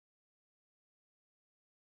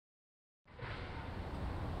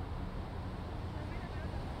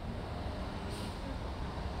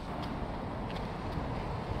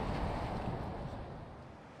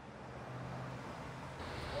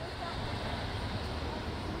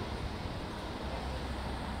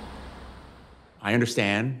I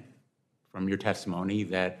understand from your testimony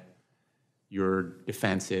that your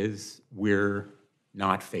defense is we're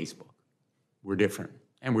not Facebook. We're different,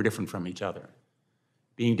 and we're different from each other.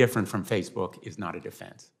 Being different from Facebook is not a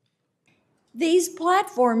defense. These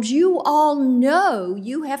platforms, you all know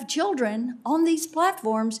you have children on these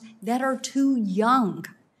platforms that are too young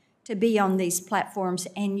to be on these platforms,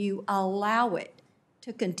 and you allow it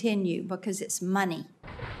to continue because it's money.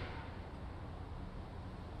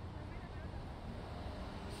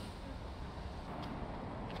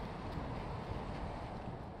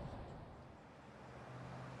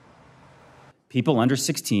 People under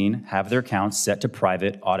 16 have their accounts set to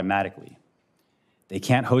private automatically. They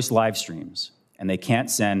can't host live streams, and they can't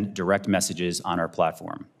send direct messages on our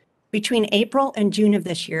platform. Between April and June of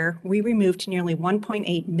this year, we removed nearly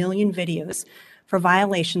 1.8 million videos for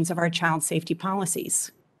violations of our child safety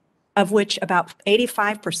policies, of which about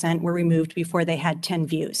 85% were removed before they had 10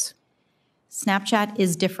 views. Snapchat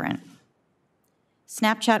is different.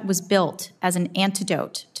 Snapchat was built as an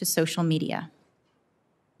antidote to social media.